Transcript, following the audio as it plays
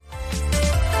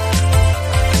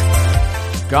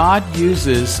God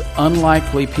uses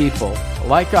unlikely people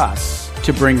like us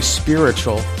to bring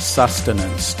spiritual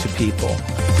sustenance to people.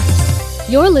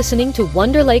 You're listening to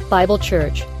Wonder Lake Bible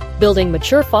Church, building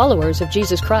mature followers of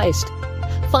Jesus Christ.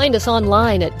 Find us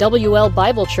online at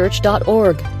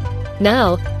wlbiblechurch.org.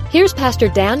 Now, here's Pastor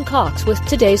Dan Cox with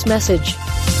today's message.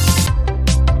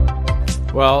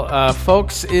 Well,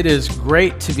 folks, it is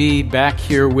great to be back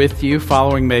here with you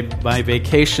following my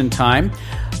vacation time.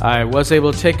 I was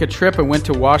able to take a trip. I went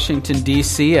to Washington,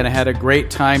 D.C., and I had a great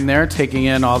time there, taking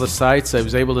in all the sights. I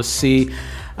was able to see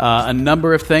a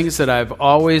number of things that I've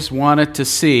always wanted to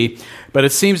see. But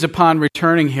it seems upon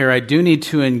returning here, I do need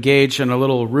to engage in a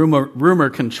little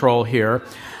rumor control here.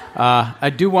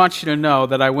 I do want you to know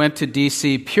that I went to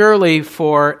D.C. purely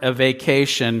for a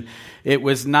vacation. It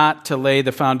was not to lay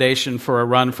the foundation for a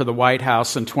run for the White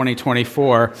House in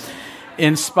 2024,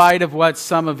 in spite of what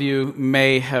some of you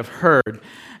may have heard.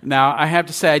 Now, I have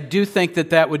to say, I do think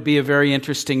that would be a very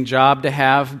interesting job to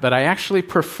have, but I actually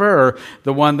prefer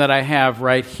the one that I have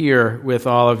right here with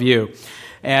all of you.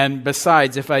 And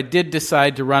besides, if I did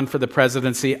decide to run for the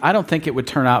presidency, I don't think it would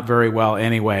turn out very well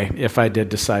anyway if I did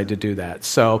decide to do that.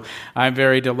 So I'm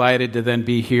very delighted to then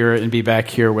be here and be back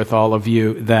here with all of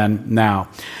you now.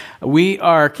 We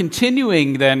are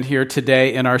continuing then here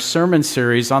today in our sermon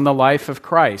series on the life of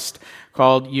Christ,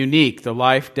 called Unique, the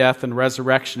life, death, and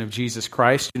resurrection of Jesus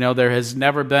Christ. You know, there has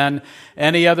never been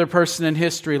any other person in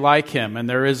history like him, and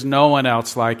there is no one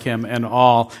else like him in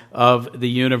all of the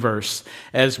universe.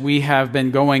 As we have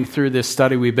been going through this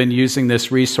study, we've been using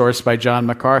this resource by John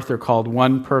MacArthur called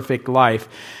One Perfect Life,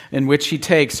 in which he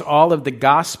takes all of the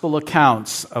gospel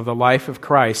accounts of the life of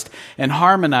Christ and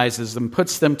harmonizes them,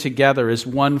 puts them together as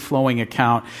one flowing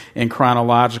account in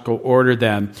chronological order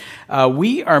then.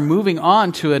 We are moving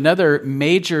on to another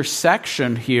major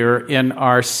section here in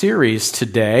our series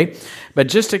today, but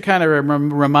just to kind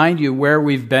of remind you where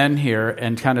we've been here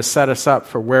and kind of set us up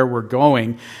for where we're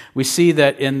going, we see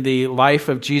that in the life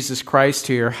of Jesus Christ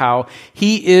here, how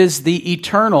he is the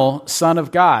eternal Son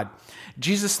of God.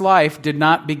 Jesus' life did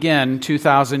not begin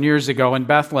 2,000 years ago in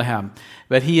Bethlehem,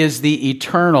 but he is the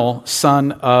eternal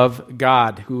Son of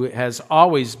God, who has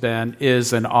always been,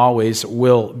 is, and always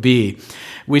will be.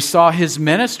 We saw his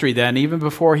ministry then, even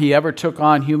before he ever took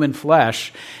on human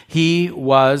flesh. He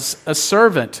was a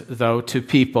servant, though, to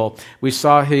people. We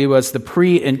saw he was the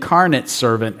pre-incarnate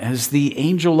servant as the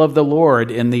angel of the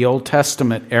Lord in the Old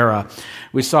Testament era.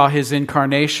 We saw his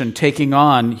incarnation taking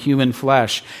on human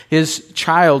flesh, his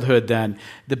childhood then,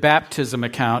 the baptism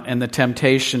account, and the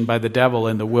temptation by the devil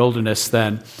in the wilderness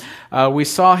then. We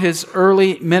saw his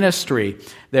early ministry.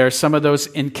 There are some of those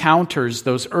encounters,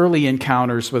 those early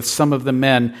encounters with some of the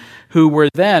men who were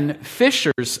then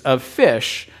fishers of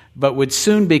fish, but would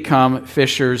soon become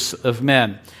fishers of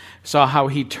men. Saw how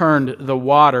he turned the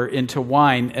water into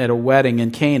wine at a wedding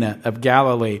in Cana of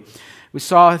Galilee. We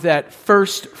saw that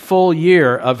first full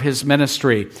year of his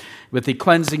ministry with the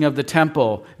cleansing of the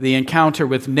temple, the encounter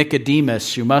with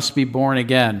Nicodemus, you must be born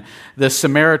again, the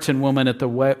Samaritan woman at the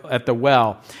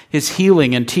well, his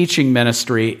healing and teaching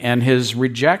ministry, and his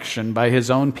rejection by his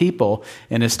own people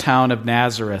in his town of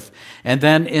Nazareth. And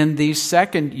then in the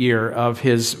second year of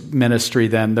his ministry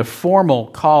then, the formal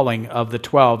calling of the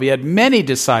 12. He had many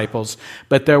disciples,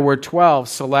 but there were 12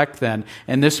 select then,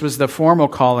 and this was the formal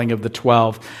calling of the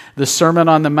 12. The Sermon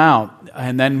on the Mount,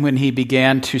 and then when he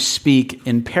began to speak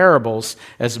in parables,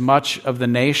 as much of the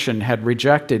nation had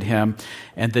rejected him,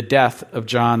 and the death of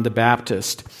John the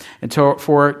Baptist. And so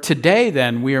for today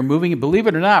then, we are moving, believe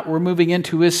it or not, we're moving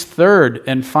into his third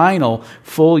and final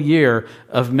full year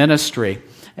of ministry.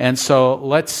 And so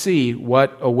let's see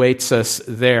what awaits us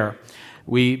there.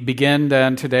 We begin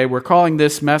then today, we're calling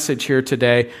this message here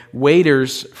today,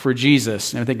 Waiters for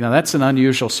Jesus. And I think, now that's an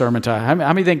unusual sermon title. How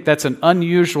many think that's an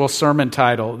unusual sermon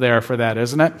title there for that,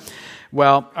 isn't it?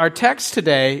 Well, our text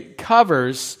today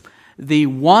covers the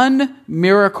one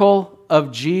miracle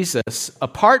of Jesus,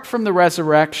 apart from the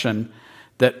resurrection,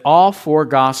 that all four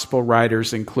gospel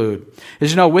writers include.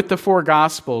 As you know, with the four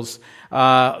gospels,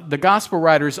 the gospel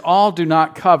writers all do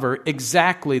not cover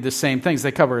exactly the same things.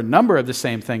 They cover a number of the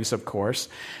same things, of course,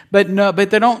 but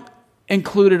they don't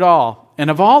include it all. And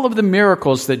of all of the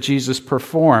miracles that Jesus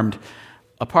performed,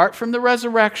 apart from the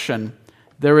resurrection,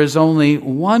 there is only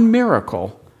one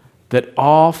miracle that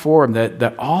all four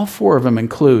of them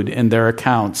include in their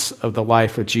accounts of the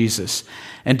life of Jesus.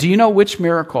 And do you know which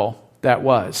miracle that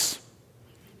was?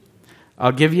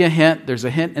 I'll give you a hint. There's a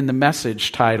hint in the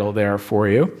message title there for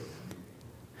you.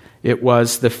 It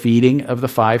was the feeding of the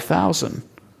 5,000.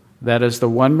 That is the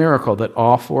one miracle that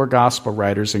all four gospel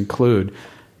writers include,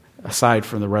 aside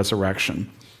from the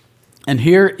resurrection. And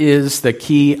here is the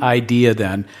key idea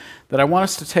then that I want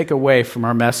us to take away from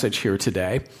our message here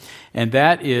today. And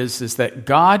that is that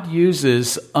God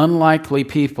uses unlikely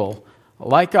people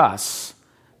like us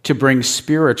to bring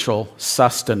spiritual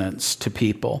sustenance to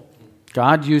people.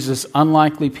 God uses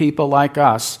unlikely people like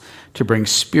us to bring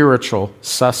spiritual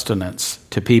sustenance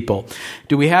to people.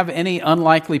 Do we have any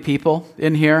unlikely people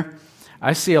in here?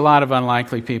 I see a lot of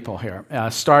unlikely people here,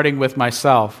 starting with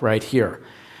myself right here.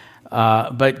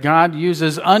 But God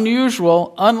uses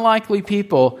unusual, unlikely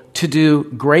people to do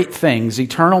great things,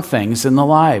 eternal things in the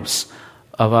lives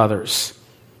of others.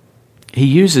 He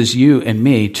uses you and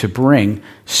me to bring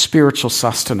spiritual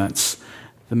sustenance,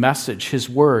 the message, His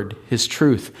word, His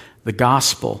truth, the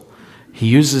gospel. He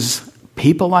uses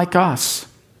people like us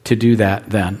to do that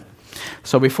then.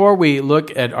 So before we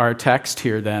look at our text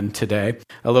here then today,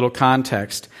 a little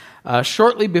context.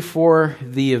 Shortly before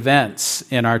the events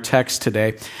in our text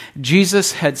today,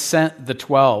 Jesus had sent the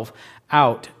 12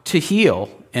 out to heal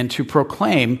and to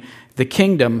proclaim the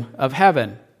kingdom of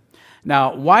heaven.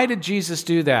 Now, why did Jesus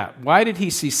do that? Why did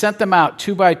He sent them out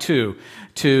 2 by 2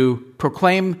 to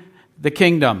proclaim the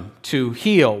kingdom, to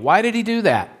heal? Why did He do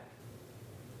that?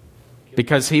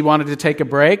 Because He wanted to take a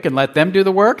break and let them do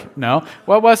the work? No.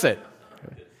 What was it?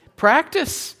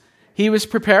 Practice. He was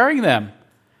preparing them.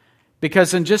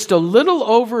 Because in just a little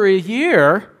over a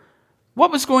year, what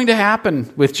was going to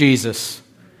happen with Jesus?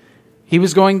 He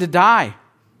was going to die.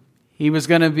 He was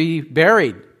going to be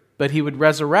buried, but He would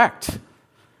resurrect.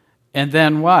 And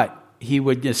then what? He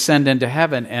would ascend into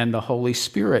heaven and the Holy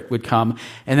Spirit would come.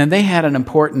 And then they had an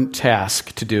important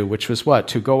task to do, which was what?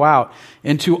 To go out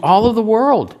into all of the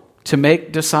world to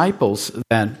make disciples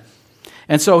then.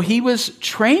 And so He was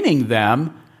training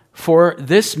them for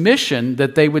this mission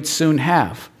that they would soon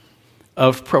have,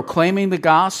 of proclaiming the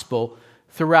gospel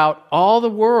throughout all the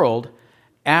world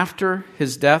after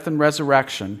His death and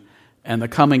resurrection and the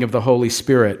coming of the Holy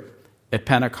Spirit at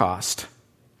Pentecost.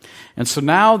 And so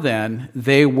now then,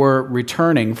 they were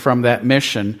returning from that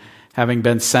mission, having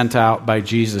been sent out by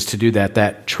Jesus to do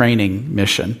that training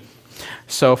mission.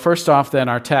 So first off then,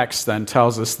 our text then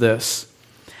tells us this.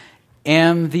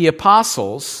 And the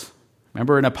apostles,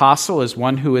 remember an apostle is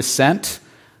one who is sent,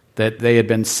 that they had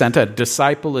been sent. A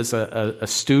disciple is a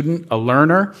student, a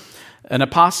learner. An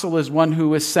apostle is one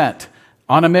who is sent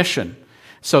on a mission.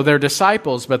 So they're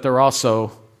disciples, but they're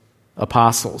also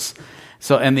apostles.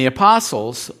 And the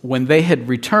apostles, when they had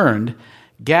returned,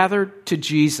 gathered to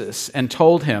Jesus and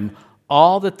told Him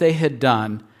all that they had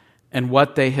done and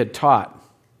what they had taught.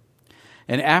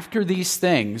 And after these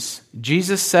things,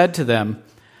 Jesus said to them,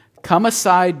 "Come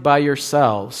aside by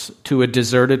yourselves to a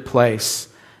deserted place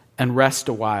and rest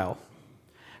a while."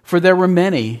 For there were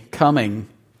many coming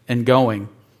and going,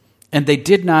 and they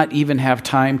did not even have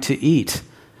time to eat.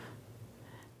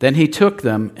 Then He took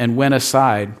them and went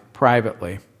aside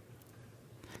privately.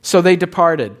 So they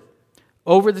departed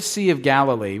over the Sea of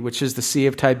Galilee, which is the Sea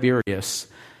of Tiberias,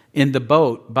 in the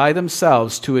boat by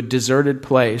themselves to a deserted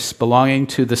place belonging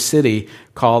to the city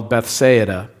called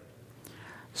Bethsaida.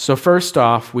 So first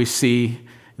off, we see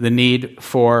the need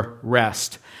for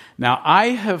rest. Now,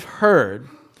 I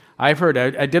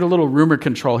did a little rumor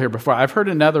control here before. I've heard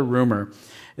another rumor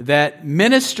that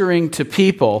ministering to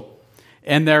people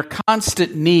and their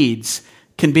constant needs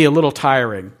can be a little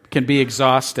tiring, can be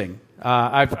exhausting.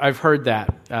 I've heard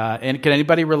that. And can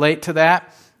anybody relate to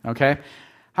that? Okay.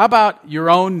 How about your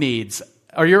own needs?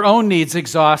 Are your own needs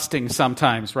exhausting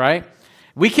sometimes, right?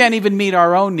 We can't even meet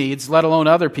our own needs, let alone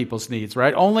other people's needs,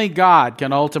 right? Only God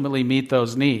can ultimately meet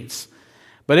those needs.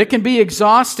 But it can be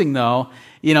exhausting, though.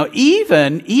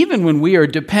 Even when we are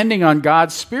depending on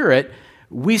God's Spirit,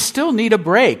 we still need a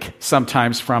break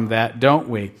sometimes from that, don't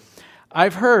we?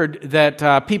 I've heard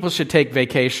that people should take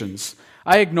vacations.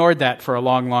 I ignored that for a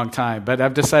long, long time, but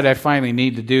I've decided I finally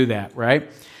need to do that, right?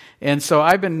 And so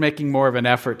I've been making more of an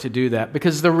effort to do that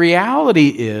because the reality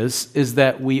is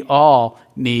that we all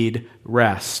need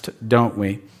rest, don't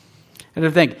we? And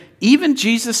I think, even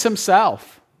Jesus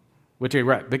Himself, but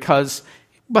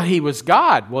He was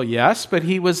God. Well, yes, but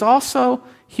He was also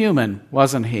human,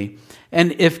 wasn't He?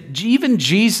 And if even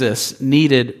Jesus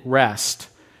needed rest,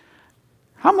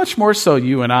 how much more so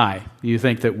you and I, you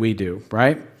think that we do,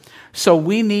 right? So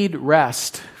we need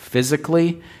rest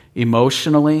physically,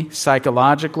 emotionally,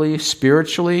 psychologically,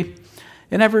 spiritually,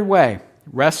 in every way.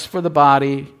 Rest for the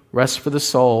body, rest for the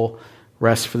soul,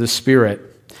 rest for the spirit.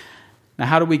 Now,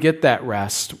 how do we get that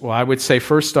rest? Well, I would say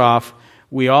first off,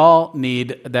 we all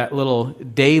need that little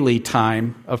daily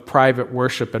time of private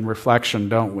worship and reflection,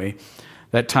 don't we?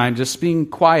 That time just being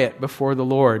quiet before the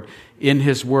Lord in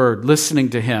His Word, listening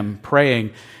to Him,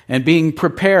 praying, and being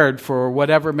prepared for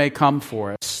whatever may come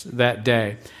for us that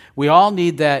day. We all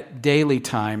need that daily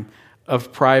time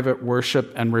of private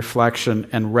worship and reflection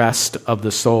and rest of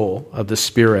the soul, of the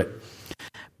spirit.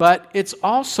 But it's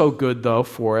also good, though,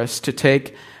 for us to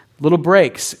take little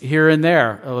breaks here and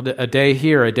there, a day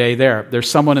here, a day there. There's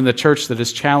someone in the church that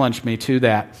has challenged me to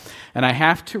that. And I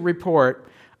have to report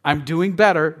I'm doing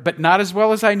better, but not as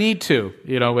well as I need to,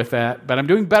 with that. But I'm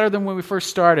doing better than when we first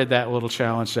started that little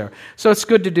challenge there. So it's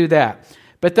good to do that.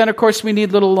 But then, of course, we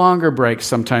need little longer breaks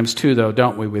sometimes too, though,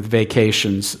 don't we, with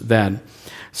vacations then.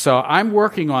 So I'm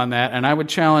working on that, and I would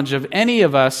challenge, if any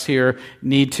of us here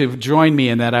need to join me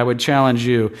in that, I would challenge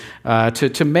you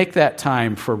to make that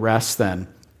time for rest then.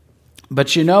 But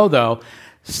though,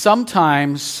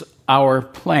 sometimes our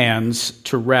plans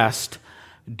to rest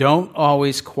don't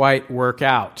always quite work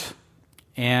out.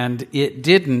 And it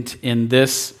didn't in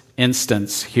this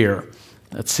instance here.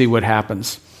 Let's see what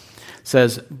happens. It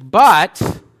says,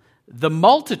 but the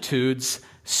multitudes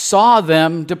saw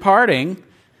them departing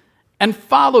and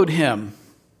followed him,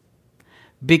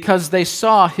 because they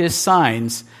saw his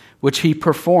signs which he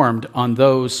performed on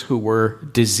those who were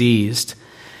diseased.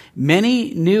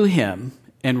 Many knew him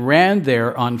and ran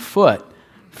there on foot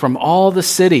from all the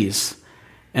cities,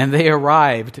 and they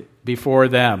arrived before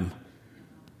them.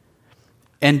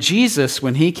 And Jesus,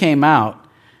 when he came out,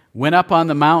 went up on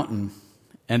the mountain,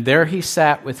 and there he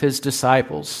sat with his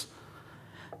disciples.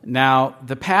 Now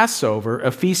the Passover,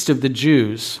 a feast of the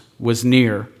Jews, was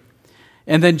near.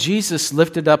 And then Jesus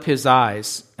lifted up his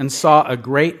eyes and saw a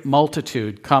great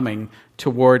multitude coming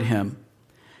toward him.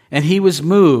 And he was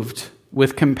moved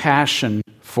with compassion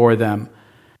for them,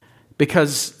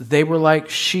 because they were like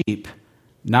sheep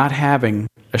not having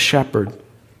a shepherd.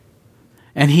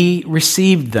 And he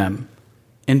received them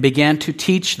and began to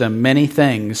teach them many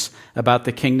things about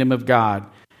the kingdom of God,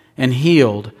 and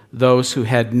healed those who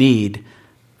had need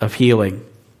of healing.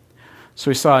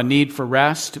 So we saw a need for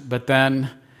rest, but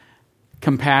then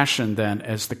compassion then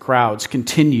as the crowds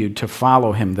continued to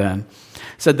follow him then.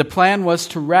 Said the plan was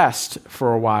to rest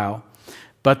for a while,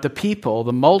 but the people,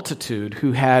 the multitude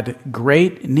who had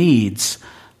great needs,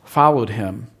 followed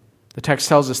him. The text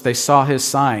tells us they saw his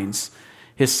signs.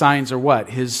 His signs are what?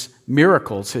 His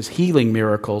miracles, his healing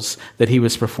miracles that he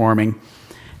was performing.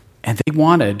 And they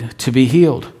wanted to be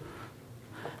healed.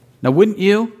 Now, wouldn't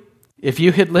you? If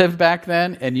you had lived back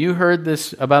then and you heard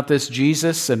this about this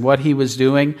Jesus and what he was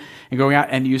doing and going out,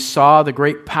 and you saw the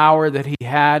great power that he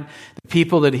had, the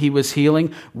people that he was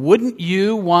healing, wouldn't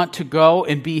you want to go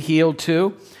and be healed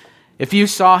too? If you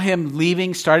saw him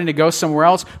leaving, starting to go somewhere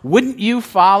else, wouldn't you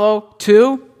follow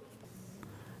too?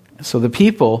 So the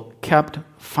people kept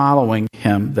following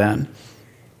him then.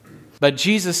 But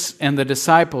Jesus and the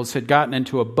disciples had gotten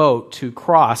into a boat to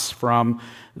cross from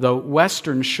the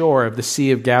western shore of the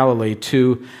Sea of Galilee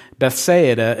to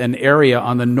Bethsaida, an area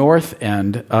on the north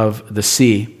end of the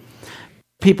sea.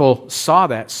 People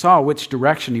saw which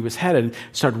direction he was headed,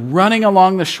 started running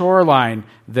along the shoreline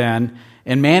then,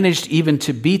 and managed even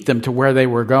to beat them to where they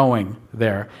were going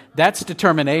there. That's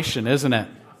determination, isn't it?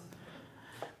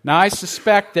 Now, I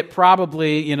suspect that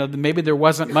probably, maybe there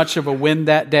wasn't much of a wind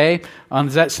that day,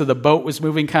 so the boat was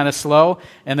moving kind of slow,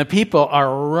 and the people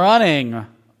are running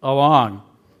along.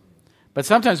 But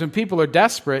sometimes when people are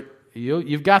desperate,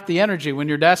 you've got the energy when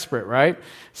you're desperate, right?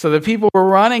 So the people were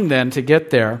running then to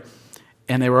get there,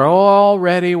 and they were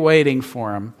already waiting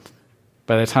for him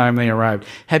by the time they arrived.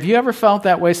 Have you ever felt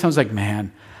that way? Someone's like,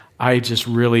 man, I just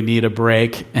really need a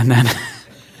break, and then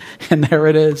and there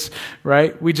it is,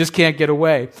 right? We just can't get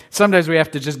away. Sometimes we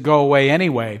have to just go away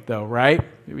anyway, though, right?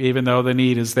 Even though the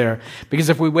need is there. Because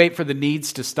if we wait for the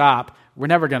needs to stop, we're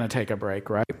never going to take a break,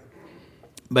 right?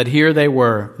 But here they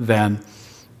were then.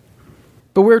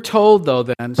 But we're told, though,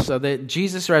 then, so that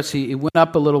Jesus, he went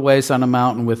up a little ways on a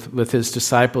mountain with his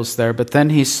disciples there, but then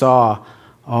he saw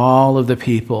all of the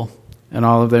people and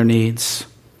all of their needs.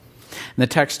 And the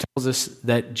text tells us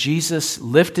that Jesus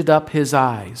lifted up his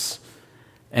eyes,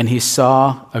 and he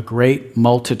saw a great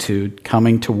multitude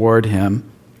coming toward him.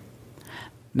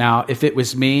 Now, if it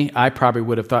was me, I probably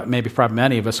would have thought, probably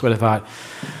many of us would have thought,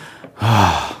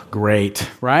 oh,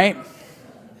 great, right?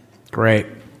 Great.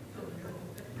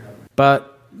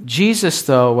 But Jesus,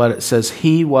 though, what it says,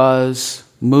 he was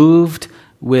moved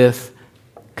with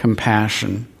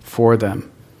compassion for them.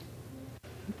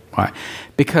 Why?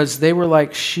 Because they were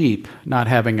like sheep not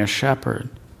having a shepherd.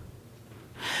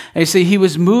 And you see, he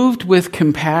was moved with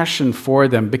compassion for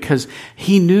them because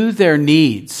he knew their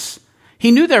needs.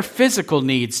 He knew their physical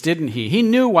needs, didn't he? He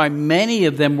knew why many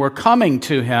of them were coming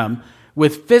to him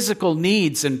with physical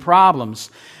needs and problems.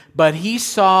 but he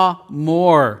saw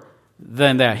more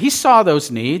than that. He saw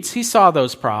those needs. He saw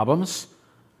those problems.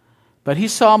 But he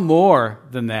saw more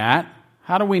than that.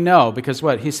 How do we know? Because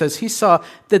what? He says he saw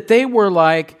that they were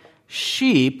like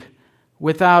sheep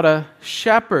without a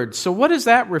shepherd. So what is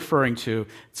that referring to?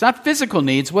 It's not physical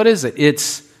needs. What is it?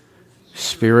 It's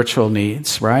spiritual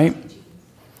needs, right?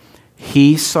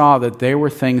 He saw that there were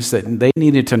things that they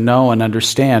needed to know and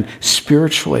understand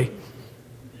spiritually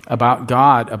about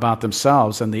God, about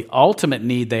themselves, and the ultimate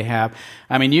need they have.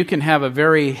 I mean, you can have a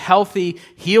very healthy,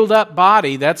 healed-up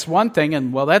body. That's one thing,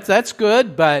 and well, that's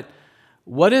good, but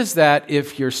what is that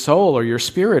if your soul or your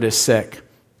spirit is sick,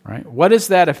 right? What is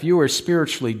that if you are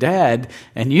spiritually dead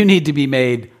and you need to be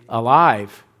made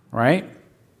alive, right?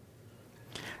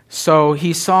 So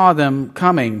he saw them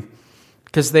coming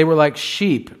because they were like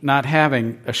sheep not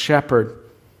having a shepherd.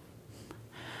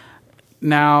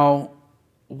 Now,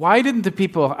 why didn't the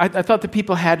people, I thought the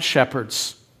people had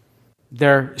shepherds.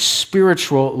 They're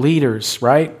spiritual leaders,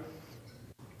 right?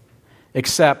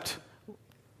 Except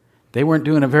they weren't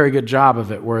doing a very good job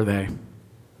of it, were they?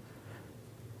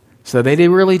 So they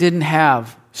really didn't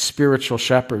have spiritual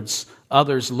shepherds,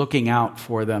 others looking out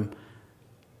for them.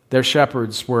 Their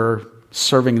shepherds were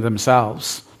serving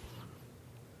themselves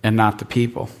and not the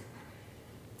people.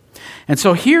 And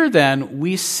so here then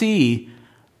we see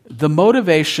the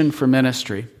motivation for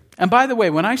ministry. And by the way,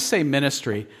 when I say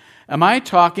ministry, am I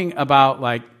talking about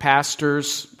like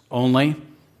pastors only?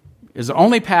 Is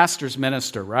only pastors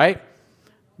minister, right?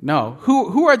 No.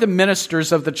 Who are the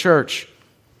ministers of the church?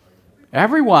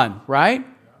 Everyone, right?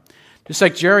 Just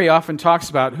like Jerry often talks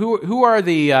about, who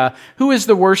is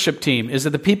the worship team? Is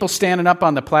it the people standing up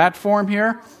on the platform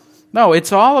here? No,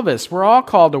 it's all of us. We're all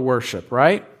called to worship,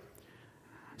 right?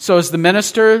 So is the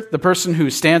minister the person who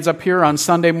stands up here on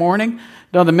Sunday morning?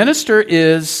 No, the minister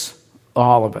is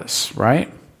all of us,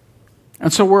 right?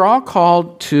 And so we're all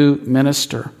called to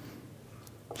minister.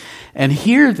 And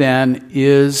here then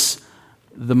is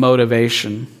the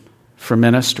motivation for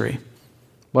ministry.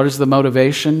 What is the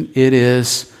motivation? It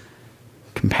is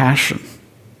compassion.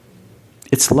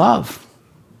 It's love.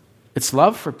 It's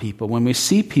love for people. When we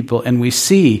see people and we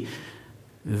see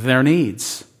their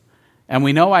needs. And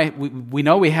we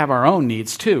know we have our own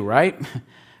needs too, right?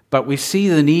 But we see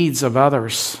the needs of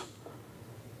others.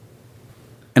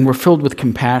 And we're filled with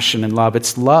compassion and love.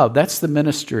 It's love. That's the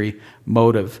ministry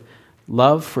motive.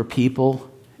 Love for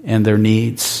people and their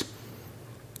needs.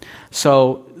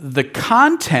 So the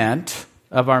content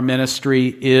of our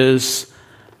ministry is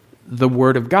the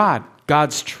Word of God,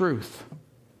 God's truth.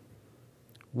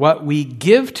 What we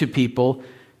give to people,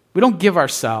 we don't give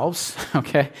ourselves,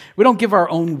 okay? We don't give our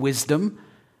own wisdom.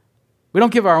 We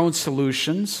don't give our own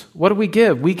solutions. What do we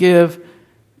give? We give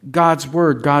God's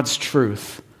Word, God's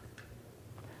truth.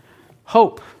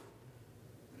 Hope.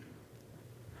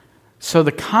 So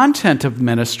the content of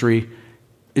ministry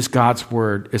is God's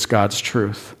Word, is God's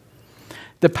truth.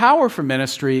 The power for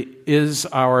ministry is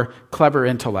our clever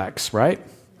intellects, right?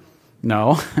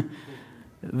 No.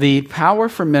 The power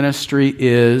for ministry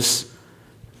is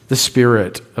the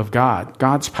Spirit of God,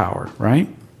 God's power, right?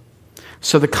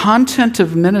 So the content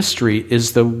of ministry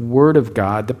is the Word of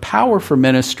God. The power for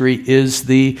ministry is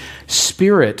the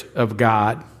Spirit of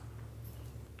God.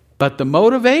 But the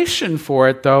motivation for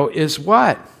it, though, is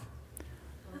what?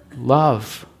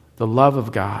 Love, the love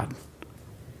of God.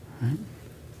 Right?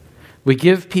 We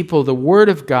give people the Word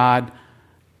of God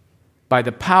by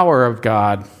the power of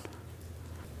God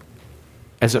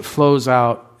as it flows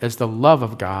out, as the love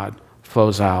of God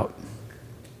flows out.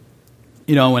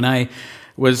 You know, when I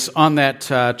was on that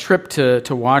trip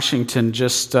to Washington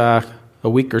just a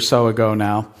week or so ago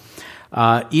now,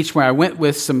 each where I went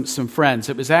with some friends.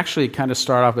 It was actually kind of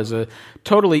start off as a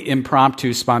totally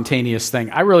impromptu, spontaneous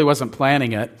thing. I really wasn't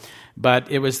planning it,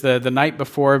 but it was the night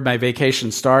before my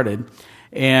vacation started.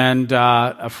 And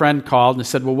a friend called and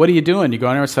said, well, what are you doing? You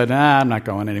going anywhere? I said, I'm not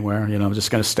going anywhere. You know, I'm just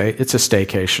going to stay. It's a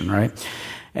staycation, right?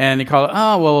 And he called,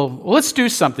 well, let's do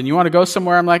something. You want to go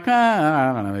somewhere? I'm like,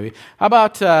 I don't know, maybe. How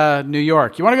about New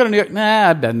York? You want to go to New York?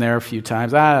 I've been there a few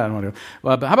times. I don't want to go.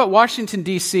 Well, but how about Washington,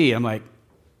 D.C.? I'm like,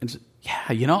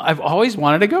 yeah, you know, I've always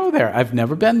wanted to go there. I've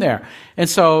never been there. And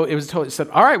so it was totally said,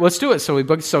 all right, let's do it. So we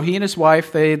booked. So he and his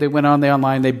wife, they went on the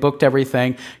online, they booked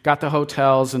everything, got the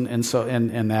hotels and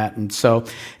that. And so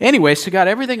anyway, so got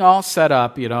everything all set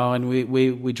up, you know, and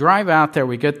we drive out there,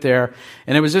 we get there,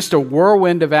 and it was just a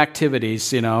whirlwind of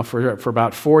activities, you know, for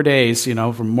about 4 days, you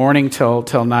know, from morning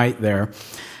till night there.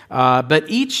 But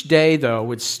each day, though,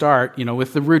 would start,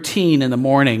 with the routine in the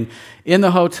morning. In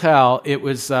the hotel, it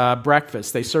was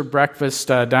breakfast. They served breakfast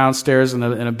downstairs in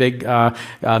a big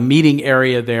meeting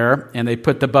area there, and they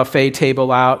put the buffet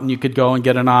table out, and you could go and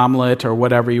get an omelet or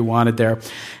whatever you wanted there.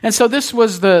 And so this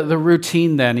was the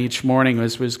routine then each morning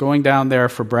was going down there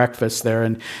for breakfast there.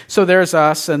 And so there's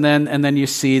us, and then you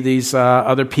see these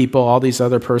other people, all these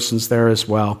other persons there as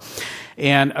well.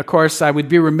 And, of course, I would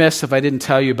be remiss if I didn't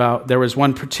tell you about, there was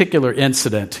one particular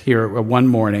incident here one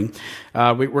morning.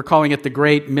 We're calling it the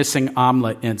Great Missing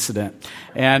Omelet Incident.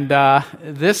 And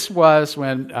this was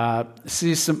when,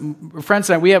 some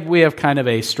friends and I, we have kind of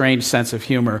a strange sense of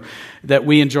humor that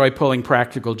we enjoy pulling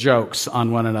practical jokes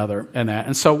on one another and that.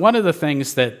 And so one of the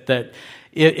things that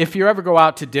if you ever go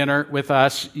out to dinner with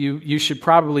us, you should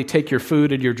probably take your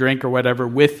food and your drink or whatever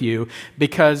with you,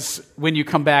 because when you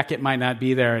come back, it might not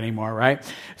be there anymore, right?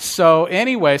 So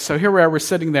anyway, here we are, we're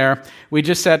sitting there. We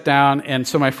just sat down, and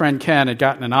so my friend Ken had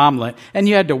gotten an omelet, and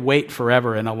you had to wait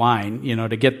forever in a line,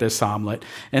 to get this omelet.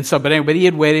 And so, but he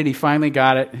had waited, he finally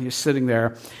got it, he was sitting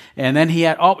there, and then he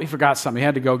forgot something, he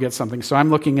had to go get something. So I'm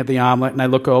looking at the omelet, and I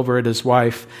look over at his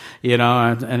wife,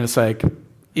 and it's like,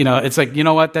 it's like, you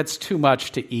know what? That's too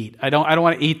much to eat. I don't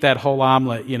want to eat that whole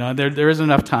omelet. There isn't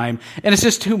enough time, and it's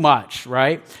just too much,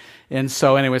 right? And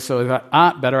so anyway, so I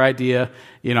thought, better idea.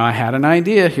 I had an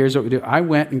idea. Here's what we do. I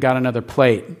went and got another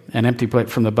plate, an empty plate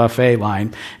from the buffet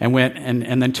line, and went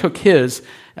and then took his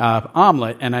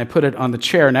omelet, and I put it on the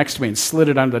chair next to me and slid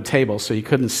it under the table so you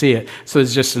couldn't see it. So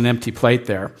there's just an empty plate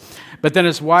there. But then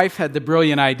his wife had the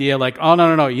brilliant idea, like, oh,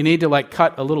 no, you need to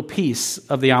cut a little piece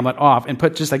of the omelet off and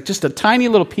put just a tiny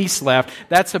little piece left.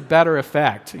 That's a better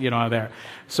effect, there.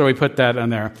 So we put that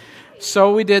on there.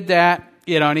 So we did that,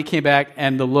 and he came back,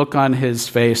 and the look on his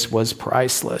face was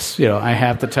priceless, I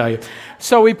have to tell you.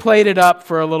 So we played it up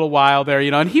for a little while there,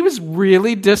 and he was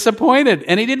really disappointed,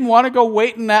 and he didn't want to go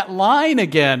wait in that line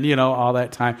again, all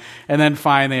that time. And then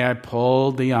finally I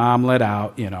pulled the omelet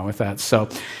out, with that. So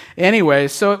anyway,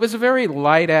 so it was a very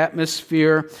light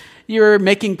atmosphere. You're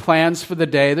making plans for the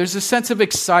day. There's a sense of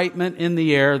excitement in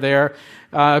the air there.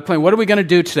 Playing, what are we going to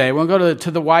do today? We'll go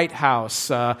to the White House,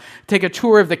 take a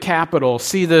tour of the Capitol,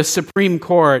 see the Supreme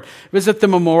Court, visit the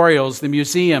memorials, the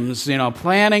museums,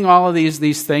 planning all of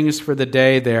these things for the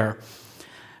day there.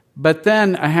 But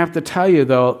then I have to tell you,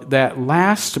 though, that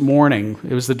last morning,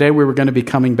 it was the day we were going to be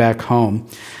coming back home,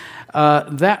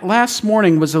 that last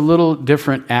morning was a little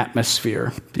different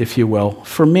atmosphere, if you will,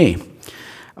 for me.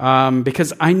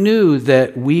 Because I knew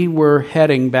that we were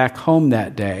heading back home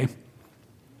that day.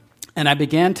 And I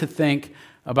began to think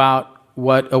about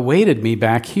what awaited me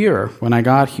back here when I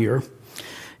got here.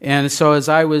 And so as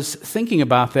I was thinking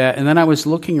about that, and then I was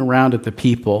looking around at the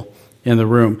people in the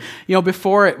room.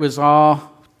 Before it was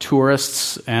all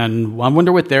tourists, and I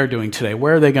wonder what they're doing today.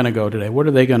 Where are they going to go today? What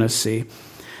are they going to see?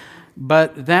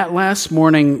 But that last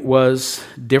morning was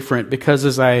different, because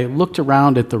as I looked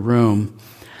around at the room,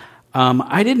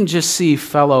 I didn't just see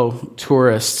fellow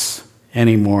tourists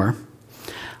anymore.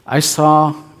 I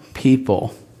saw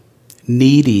people,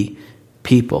 needy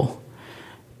people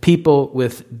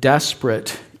with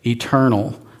desperate,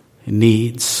 eternal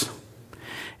needs.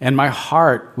 And my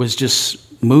heart was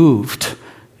just moved,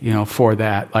 for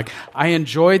that. Like, I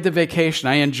enjoyed the vacation.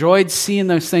 I enjoyed seeing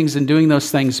those things and doing those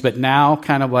things, but now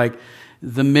kind of like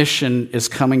the mission is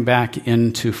coming back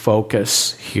into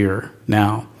focus here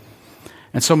now.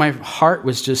 And so my heart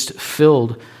was just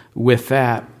filled with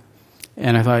that.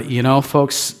 And I thought,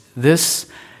 folks, this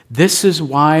is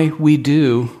why we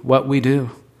do what we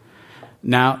do.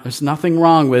 Now, there's nothing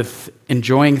wrong with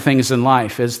enjoying things in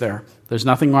life, is there? There's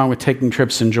nothing wrong with taking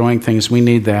trips, enjoying things. We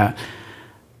need that.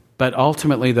 But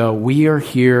ultimately, though, we are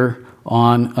here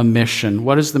on a mission.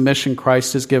 What is the mission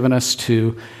Christ has given us?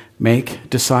 To make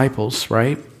disciples,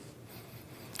 right?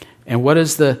 And what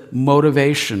is the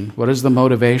motivation? What is the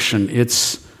motivation?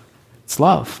 It's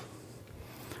love.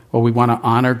 Well, we want to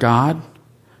honor God.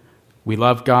 We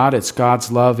love God. It's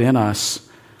God's love in us.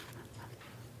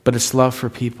 But it's love for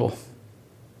people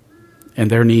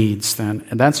and their needs then.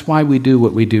 And that's why we do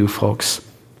what we do, folks.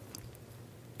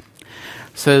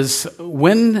 It says,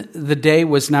 when the day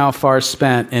was now far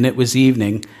spent and it was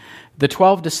evening, the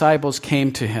 12 disciples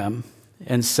came to him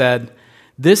and said,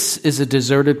 "This is a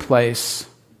deserted place,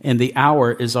 and the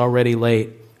hour is already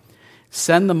late.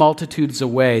 Send the multitudes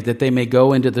away, that they may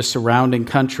go into the surrounding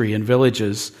country and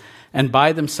villages and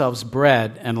buy themselves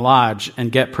bread and lodge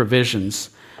and get provisions,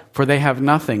 for they have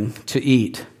nothing to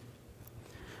eat."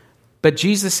 But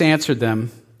Jesus answered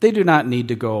them, "They do not need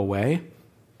to go away.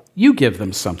 You give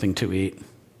them something to eat."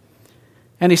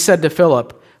 And he said to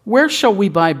Philip, "Where shall we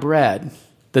buy bread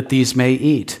that these may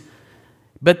eat?"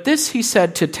 But this he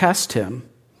said to test him,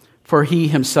 for he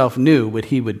himself knew what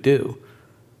he would do.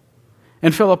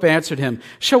 And Philip answered him,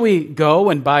 "Shall we go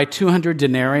and buy 200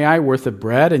 denarii worth of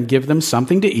bread and give them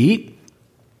something to eat?"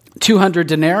 200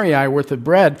 denarii worth of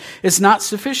bread is not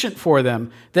sufficient for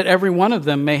them, that every one of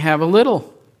them may have a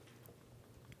little.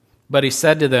 But he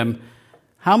said to them,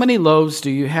 "How many loaves do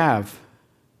you have?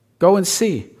 Go and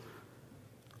see."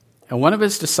 And one of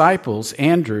his disciples,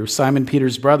 Andrew, Simon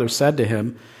Peter's brother, said to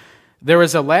him, "There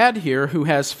is a lad here who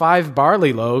has 5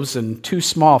 barley loaves and 2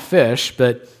 small fish,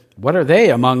 but what are they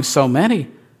among so many?"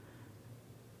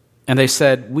 And they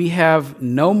said, "We have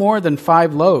no more than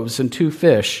 5 loaves and 2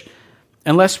 fish,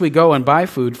 unless we go and buy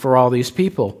food for all these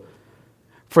people."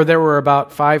 For there were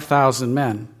about 5,000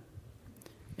 men.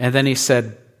 And then he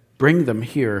said, "Bring them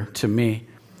here to me."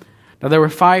 Now there were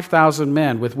 5,000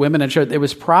 men with women and children. It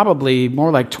was probably more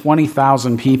like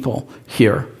 20,000 people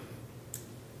here.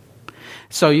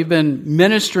 So you've been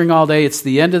ministering all day. It's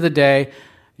the end of the day.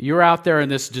 You're out there in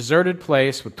this deserted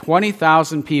place with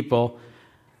 20,000 people.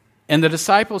 And the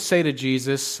disciples say to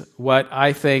Jesus what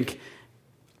I think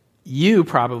you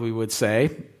probably would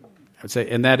say,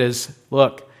 and that is,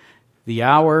 "Look, the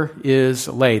hour is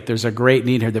late. There's a great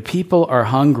need here. The people are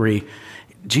hungry.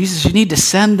 Jesus, you need to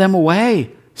send them away.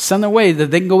 Send them away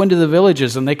that they can go into the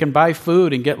villages and they can buy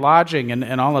food and get lodging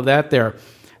and all of that there.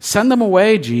 Send them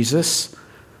away, Jesus."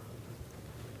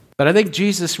 But I think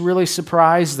Jesus really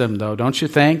surprised them, though, don't you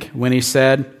think, when he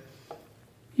said,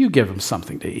 "You give them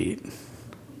something to eat."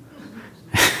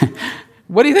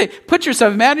 What do you think?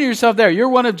 Imagine yourself there. You're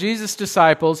one of Jesus'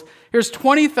 disciples. Here's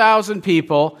 20,000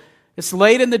 people. It's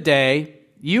late in the day.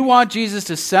 You want Jesus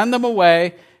to send them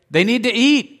away. They need to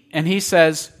eat. And he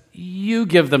says, "You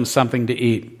give them something to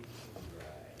eat."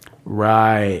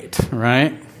 Right?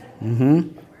 Mm-hmm.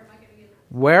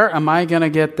 Where am I going to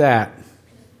get that?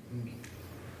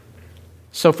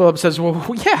 So Philip says,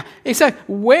 "Well, yeah, exactly.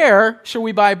 Where shall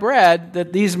we buy bread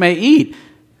that these may eat?"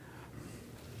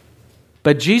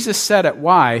 But Jesus said it.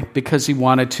 Why? Because he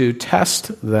wanted to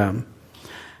test them.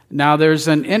 Now, there's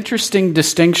an interesting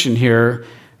distinction here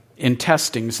in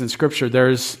testings in Scripture.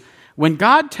 When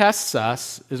God tests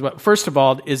us, first of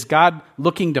all, is God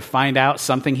looking to find out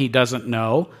something he doesn't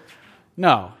know?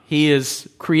 No, he is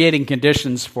creating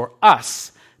conditions for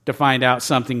us to find out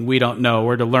something we don't know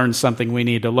or to learn something we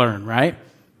need to learn, right?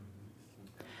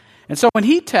 And so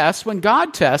when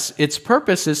God tests, its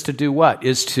purpose is to do what?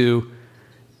 Is to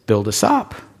build us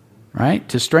up, right?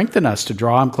 To strengthen us, to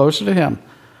draw him closer to him.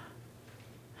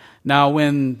 Now,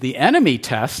 when the enemy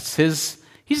tests,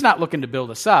 he's not looking to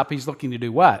build us up. He's looking to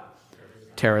do what?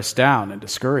 Tear us down and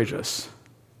discourage us.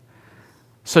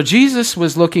 So Jesus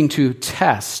was looking to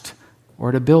test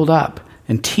or to build up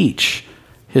and teach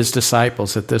his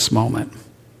disciples at this moment.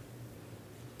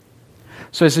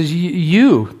 So he says,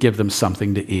 "You give them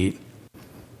something to eat."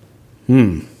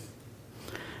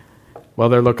 Well,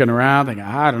 they're looking around, thinking,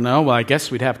 "I don't know. Well, I guess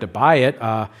we'd have to buy it."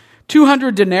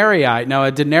 200 denarii. Now,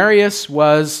 a denarius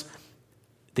was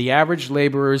the average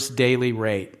laborer's daily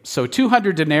rate. So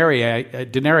 200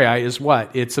 denarii is what?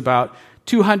 It's about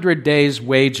 200 days'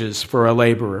 wages for a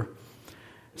laborer.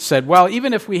 Said, well,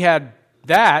 even if we had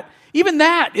that, even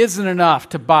that isn't enough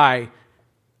to buy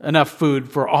enough food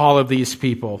for all of these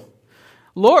people.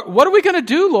 "Lord, what are we going to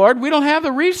do, Lord? We don't have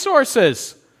the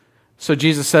resources." So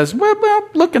Jesus says, well,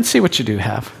 look and see what you do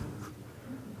have.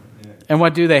 And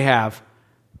what do they have?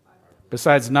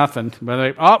 Besides nothing.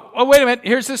 Oh, wait a minute.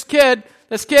 Here's this kid.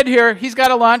 This kid here, he's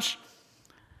got a lunch.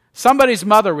 Somebody's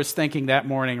mother was thinking that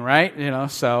morning, right?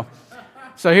 So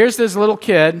here's this little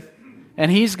kid,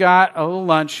 and he's got a little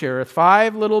lunch here,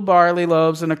 5 little barley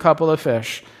loaves and a couple of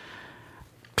fish.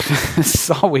 This is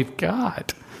all we've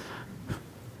got.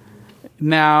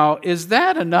 Now, is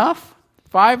that enough?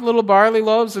 5 little barley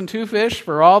loaves and 2 fish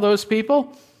for all those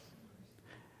people?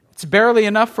 It's barely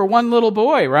enough for one little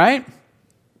boy, right?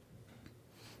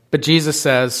 But Jesus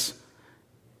says,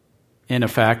 in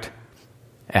effect,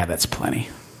 that's plenty.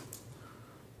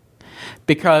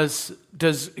 Because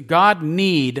does God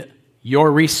need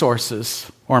your resources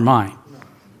or mine?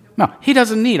 No, he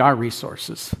doesn't need our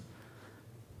resources.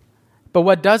 But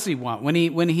what does he want?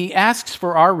 When he asks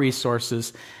for our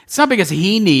resources, it's not because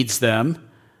he needs them,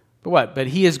 but what? But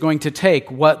he is going to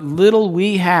take what little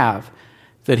we have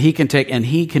that he can take, and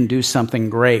he can do something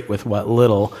great with what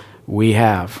little we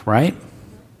have, right?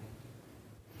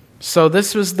 So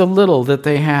this was the little that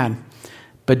they had.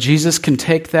 But Jesus can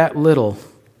take that little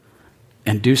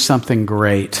and do something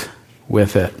great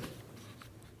with it.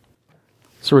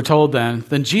 So we're told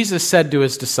then Jesus said to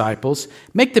his disciples,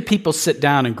 "Make the people sit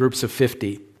down in groups of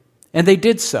 50. And they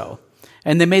did so.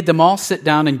 And they made them all sit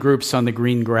down in groups on the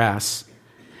green grass.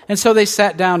 And so they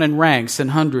sat down in ranks, in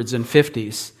hundreds and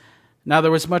fifties. Now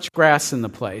there was much grass in the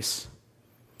place.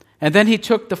 And then he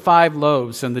took the 5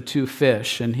 loaves and the 2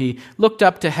 fish, and he looked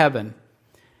up to heaven.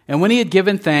 And when he had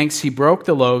given thanks, he broke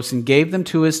the loaves and gave them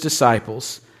to his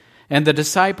disciples. And the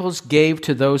disciples gave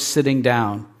to those sitting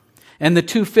down. And the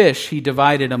 2 fish he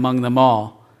divided among them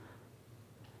all.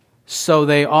 So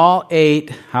they all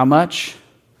ate, how much?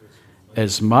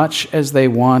 As much as they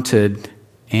wanted,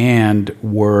 and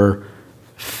were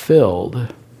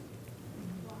filled.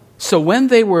 So when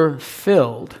they were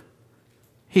filled,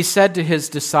 he said to his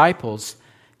disciples,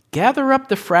 "Gather up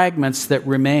the fragments that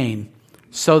remain,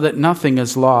 so that nothing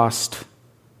is lost."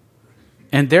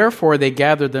 And therefore they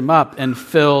gathered them up and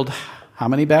filled, how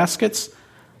many baskets?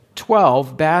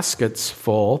 12 baskets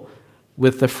full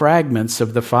with the fragments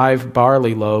of the 5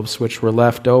 barley loaves which were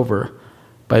left over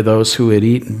by those who had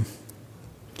eaten.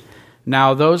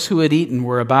 Now those who had eaten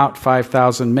were about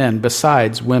 5,000 men,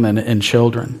 besides women and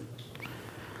children.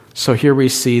 So here we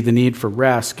see the need for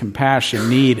rest, compassion,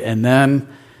 need, and then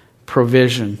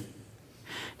provision.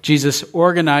 Jesus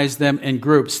organized them in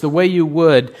groups the way you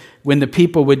would when the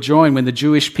people would join, when the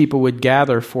Jewish people would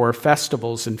gather for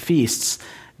festivals and feasts.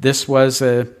 This was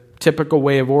a typical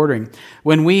way of ordering.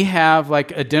 When we have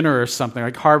like a dinner or something,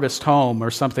 like Harvest Home or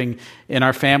something in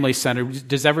our family center,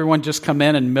 does everyone just come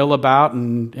in and mill about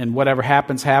and whatever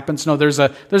happens, happens? No, there's a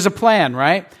plan,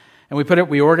 right? And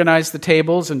we organize the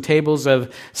tables and tables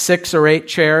of 6 or 8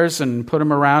 chairs and put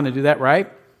them around and do that, right?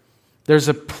 There's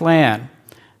a plan.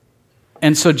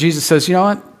 And so Jesus says, you know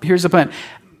what? Here's the plan.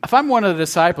 If I'm one of the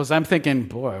disciples, I'm thinking,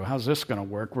 boy, how's this going to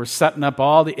work? We're setting up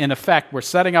we're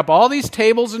setting up all these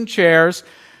tables and chairs,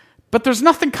 but there's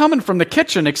nothing coming from the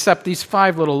kitchen except these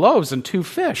 5 little loaves and 2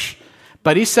 fish.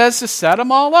 But he says to set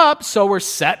them all up, so we're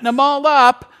setting them all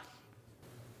up.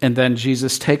 And then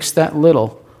Jesus takes that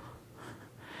little,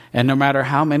 and no matter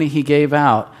how many he gave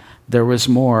out, there was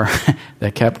more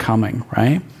that kept coming,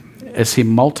 right? As he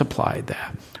multiplied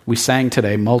that. We sang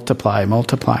today, multiply,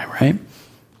 multiply, right?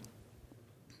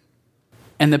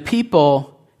 And the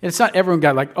people, it's not everyone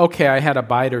got like, okay, I had a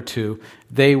bite or two.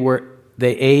 They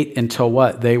ate until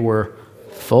what? They were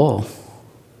full.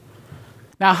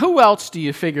 Now, who else do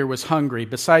you figure was hungry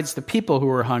besides the people who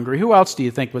were hungry? Who else do you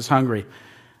think was hungry?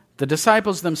 The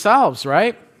disciples themselves,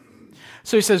 right?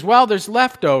 So he says, well, there's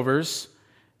leftovers.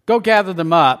 Go gather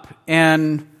them up.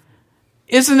 And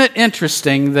isn't it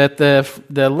interesting that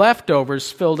the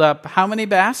leftovers filled up how many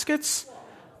baskets?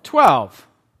 12.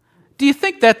 Do you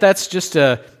think that that's just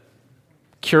a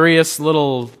curious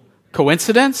little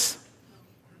coincidence?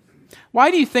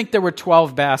 Why do you think there were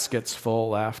 12 baskets full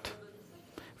left?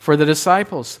 For the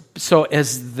disciples. So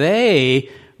as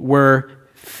they were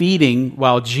feeding,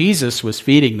 while Jesus was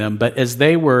feeding them, but as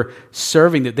they were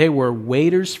serving, that they were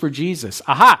waiters for Jesus.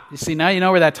 Aha! You see, now you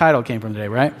know where that title came from today,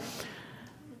 right?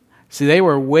 See, they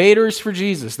were waiters for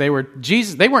Jesus. They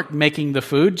weren't making the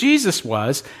food. Jesus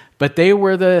was, but they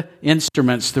were the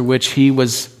instruments through which he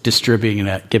was distributing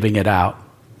it, giving it out.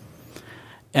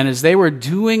 And as they were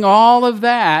doing all of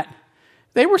that,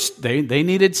 they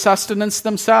needed sustenance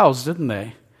themselves, didn't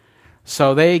they?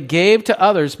 So they gave to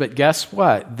others, but guess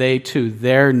what? They too,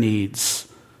 their needs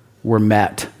were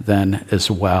met then as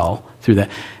well through that.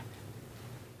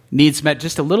 Needs met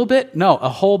just a little bit? No, a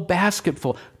whole basket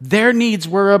full. Their needs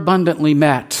were abundantly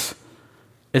met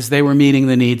as they were meeting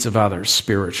the needs of others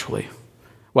spiritually.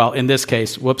 Well, in this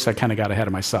case, whoops, I kind of got ahead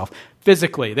of myself.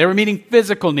 Physically. They were meeting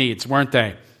physical needs, weren't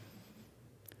they?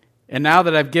 And now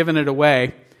that I've given it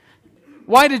away,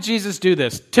 why did Jesus do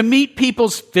this? To meet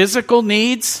people's physical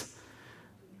needs?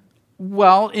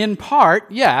 Well, in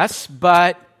part, yes,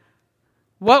 but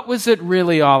what was it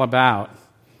really all about?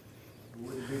 It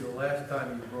wouldn't be the last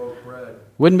time you broke bread.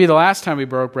 Wouldn't be the last time we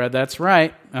broke bread, that's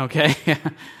right. Okay.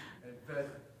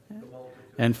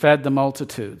 And fed the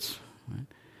multitudes. In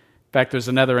fact, there's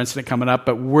another incident coming up,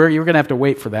 but you're going to have to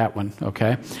wait for that one,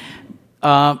 okay?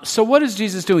 So what is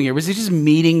Jesus doing here? Was he just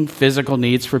meeting physical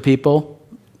needs for people?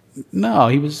 No,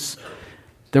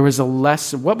 there was a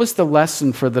lesson. What was the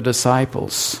lesson for the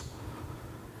disciples?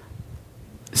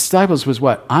 The disciples was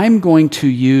what? I'm going to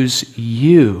use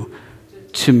you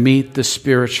to meet the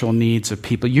spiritual needs of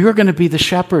people. You're going to be the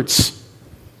shepherds.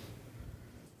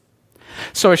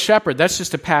 So a shepherd, that's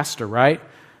just a pastor, right?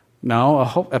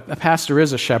 No, a pastor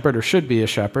is a shepherd or should be a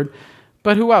shepherd.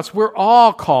 But who else? We're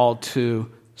all called to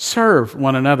serve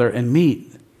one another and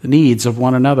meet the needs of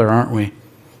one another, aren't we?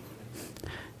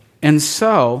 And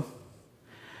so,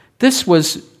 this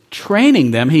was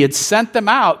training them. He had sent them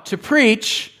out to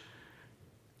preach,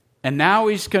 and now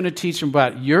he's going to teach them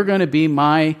about, you're going to be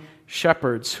my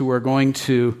shepherds who are going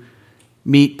to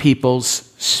meet people's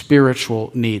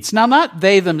spiritual needs. Now, not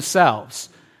they themselves,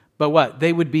 but what?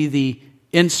 They would be the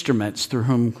instruments through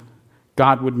whom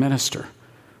God would minister,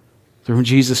 through whom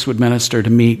Jesus would minister to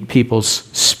meet people's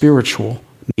spiritual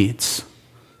needs.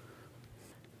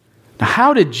 Now,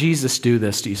 how did Jesus do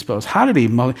this, do you suppose? How did he,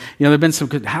 there have been some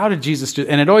good, how did Jesus do,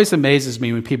 and it always amazes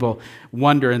me when people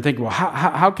wonder and think, well,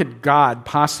 how could God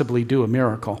possibly do a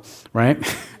miracle, right?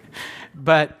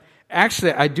 But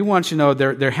actually, I do want you to know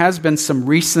there has been some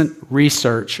recent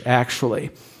research,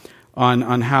 actually,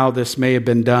 on how this may have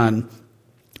been done.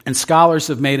 And scholars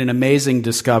have made an amazing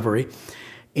discovery.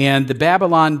 And the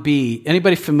Babylon Bee,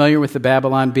 anybody familiar with the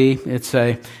Babylon Bee? It's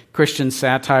a Christian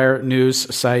satire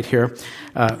news site here.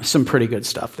 Some pretty good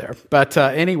stuff there. But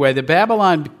anyway, the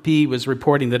Babylon Bee was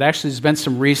reporting that actually there's been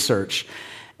some research,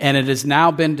 and it has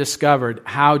now been discovered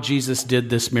how Jesus did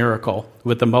this miracle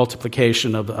with the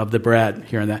multiplication of the bread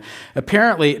here and there.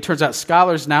 Apparently, it turns out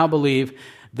scholars now believe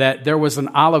that there was an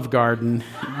Olive Garden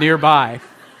nearby,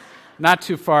 not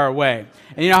too far away.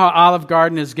 And you know how Olive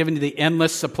Garden is giving you the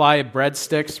endless supply of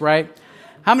breadsticks, right?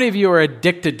 How many of you are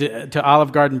addicted to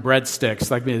Olive Garden breadsticks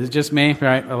like me? Is it just me?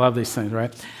 Right? I love these things,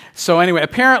 right? So anyway,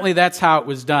 apparently that's how it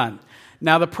was done.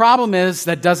 Now, the problem is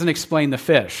that doesn't explain the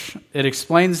fish. It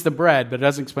explains the bread, but it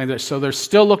doesn't explain the fish. So they're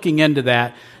still looking into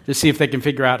that to see if they can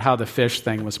figure out how the fish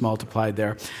thing was multiplied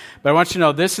there. But I want you to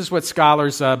know, this is what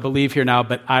scholars believe here now,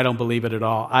 but I don't believe it at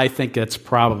all. I think it's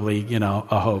probably,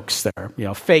 a hoax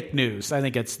there. Fake news. I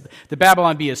think the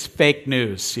Babylon Bee is fake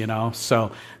news,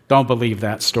 so don't believe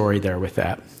that story there with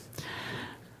that.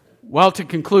 Well, to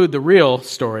conclude the real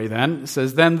story then, it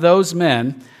says, then those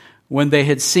men, when they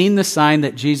had seen the sign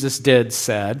that Jesus did,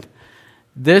 said,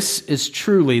 this is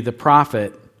truly the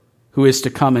prophet who is to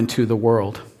come into the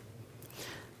world.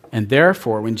 And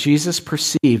therefore, when Jesus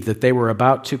perceived that they were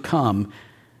about to come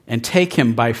and take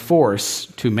him by force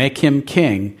to make him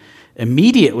king,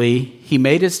 immediately he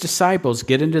made his disciples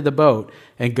get into the boat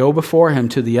and go before him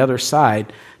to the other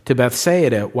side, to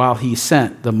Bethsaida, while he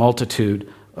sent the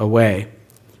multitude away.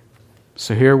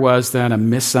 So here was then a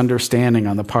misunderstanding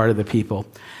on the part of the people.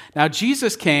 Now,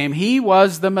 Jesus came, he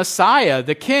was the Messiah,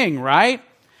 the king, right?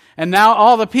 And now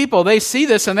all the people, they see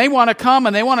this and they want to come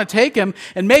and they want to take him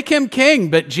and make him king.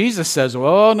 But Jesus says,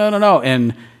 oh, no,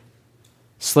 and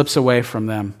slips away from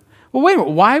them. Well, wait a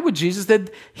minute, why would Jesus?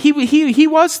 He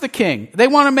was the king. They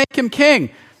want to make him king.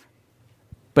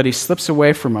 But he slips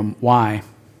away from them. Why?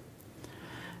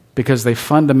 Because they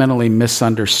fundamentally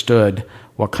misunderstood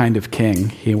what kind of king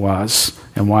he was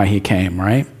and why he came,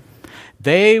 right?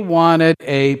 They wanted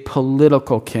a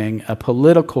political king, a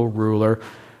political ruler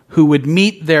who would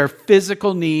meet their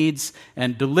physical needs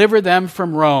and deliver them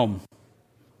from Rome.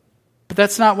 But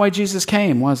that's not why Jesus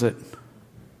came, was it?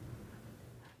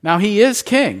 Now, he is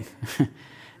king,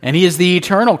 and he is the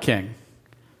eternal king.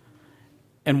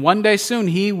 And one day soon,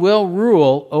 he will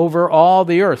rule over all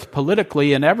the earth,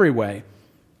 politically in every way.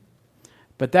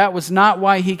 But that was not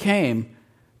why he came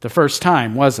the first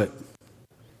time, was it?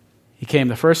 He came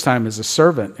the first time as a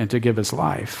servant and to give his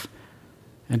life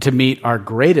and to meet our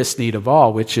greatest need of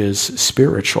all, which is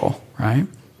spiritual, right?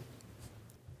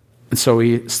 And so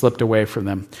he slipped away from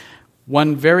them.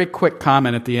 One very quick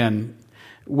comment at the end.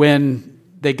 When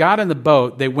they got in the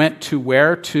boat, they went to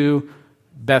where? To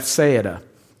Bethsaida.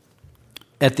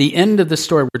 At the end of the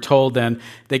story, we're told then,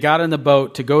 they got in the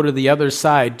boat to go to the other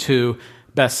side to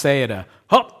Bethsaida.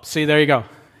 Oh, see, there you go.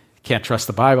 Can't trust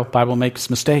the Bible. Bible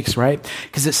makes mistakes, right?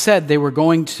 Because it said they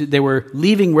were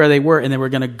leaving where they were and they were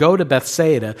going to go to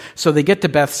Bethsaida. So they get to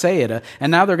Bethsaida and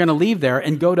now they're going to leave there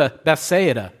and go to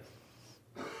Bethsaida.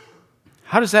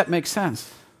 How does that make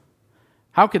sense?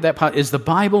 How could that is the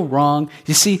Bible wrong?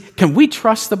 You see, can we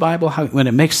trust the Bible when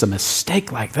it makes a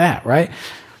mistake like that, right?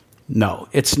 No,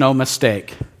 it's no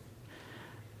mistake.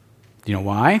 Do you know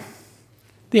why?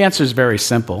 The answer is very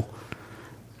simple.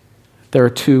 There are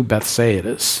two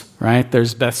Bethsaidas, right?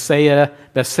 There's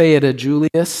Bethsaida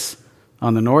Julius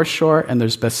on the north shore, and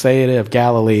there's Bethsaida of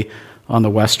Galilee on the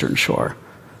western shore.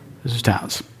 Those are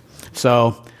towns.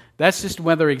 So that's just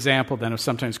another example then of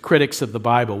sometimes critics of the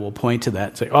Bible will point to that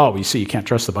and say, oh, you see, you can't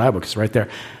trust the Bible because it's right there.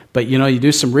 But you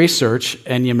do some research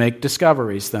and you make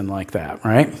discoveries then like that,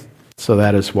 right? So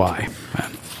that is why.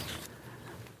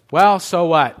 Well, so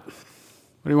what? What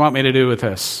do you want me to do with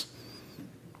this?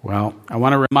 Well, I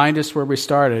want to remind us where we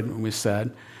started when we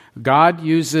said, God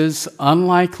uses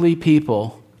unlikely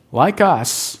people like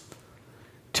us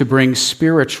to bring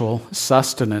spiritual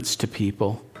sustenance to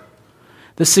people.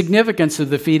 The significance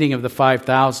of the feeding of the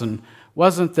 5,000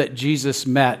 wasn't that Jesus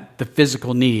met the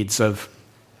physical needs of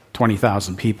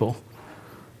 20,000 people.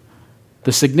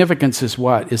 The significance is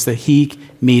what? Is that he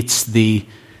meets the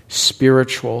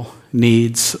spiritual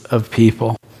needs of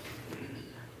people.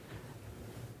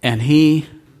 And he,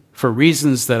 for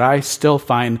reasons that I still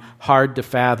find hard to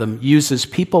fathom, uses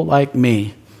people like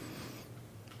me,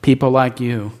 people like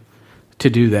you, to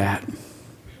do that.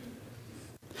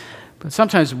 But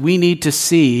sometimes we need to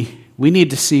see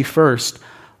first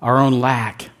our own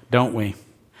lack, don't we?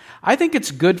 I think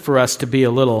it's good for us to be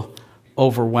a little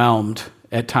overwhelmed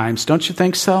at times. Don't you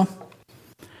think so?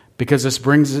 Because this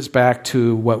brings us back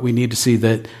to what we need to see,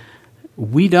 that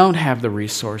we don't have the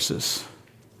resources.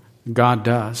 God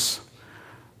does.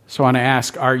 So I want to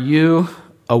ask, are you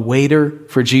a waiter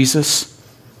for Jesus?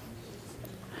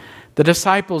 The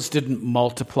disciples didn't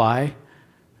multiply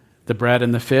the bread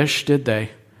and the fish, did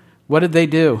they? What did they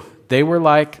do? They were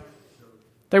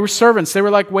servants. They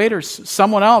were like waiters.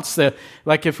 Someone else,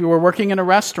 like if you were working in a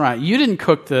restaurant, you didn't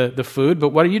cook the food, but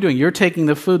what are you doing? You're taking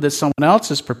the food that someone else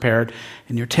has prepared,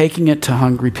 and you're taking it to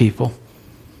hungry people.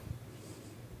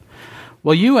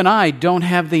 Well, you and I don't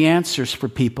have the answers for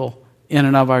people in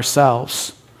and of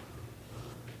ourselves.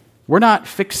 We're not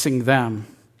fixing them.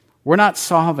 We're not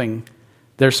solving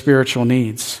their spiritual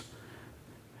needs.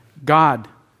 God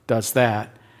does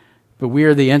that, but we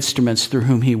are the instruments through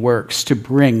whom He works to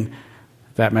bring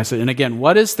that message. And again,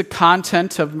 what is the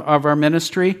content of our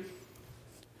ministry?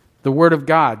 The Word of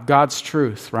God, God's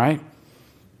truth, right?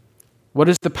 What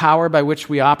is the power by which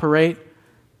we operate?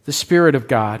 The Spirit of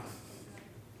God.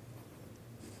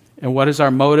 And what is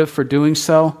our motive for doing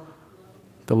so?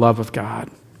 The love of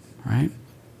God, right?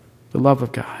 The love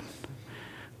of God.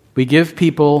 We give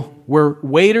people, we're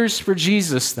waiters for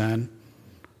Jesus then,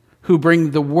 who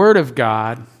bring the Word of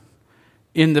God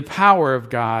in the power of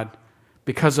God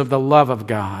because of the love of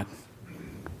God.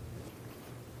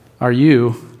 Are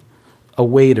you a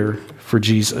waiter for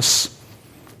Jesus?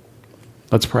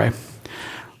 Let's pray.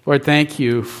 Lord, thank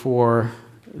you for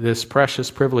this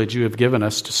precious privilege you have given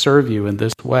us to serve you in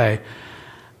this way.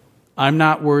 I'm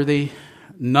not worthy.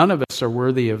 None of us are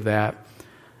worthy of that.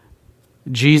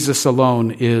 Jesus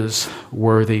alone is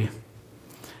worthy.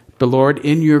 But Lord,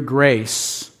 in your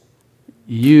grace,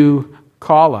 you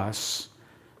call us.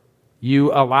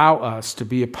 You allow us to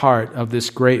be a part of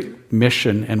this great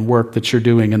mission and work that you're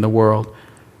doing in the world.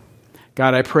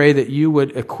 God, I pray that you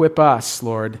would equip us,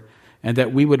 Lord, and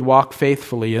that we would walk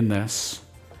faithfully in this.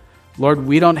 Lord,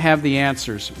 we don't have the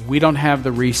answers. We don't have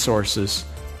the resources.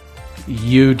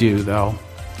 You do, though.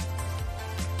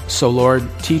 So, Lord,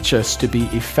 teach us to be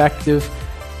effective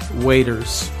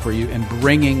waiters for you and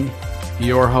bringing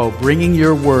your hope, bringing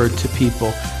your word to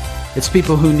people. It's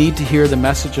people who need to hear the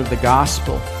message of the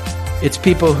gospel. It's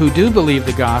people who do believe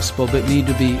the gospel but need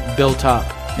to be built up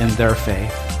in their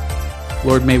faith.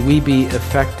 Lord, may we be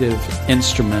effective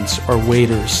instruments or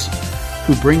waiters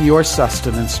who bring your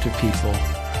sustenance to people.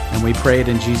 And we pray it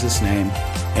in Jesus' name.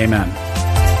 Amen.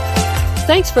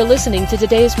 Thanks for listening to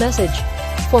today's message.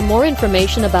 For more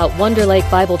information about Wonder Lake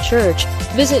Bible Church,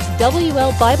 visit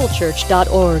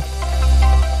WLBibleChurch.org.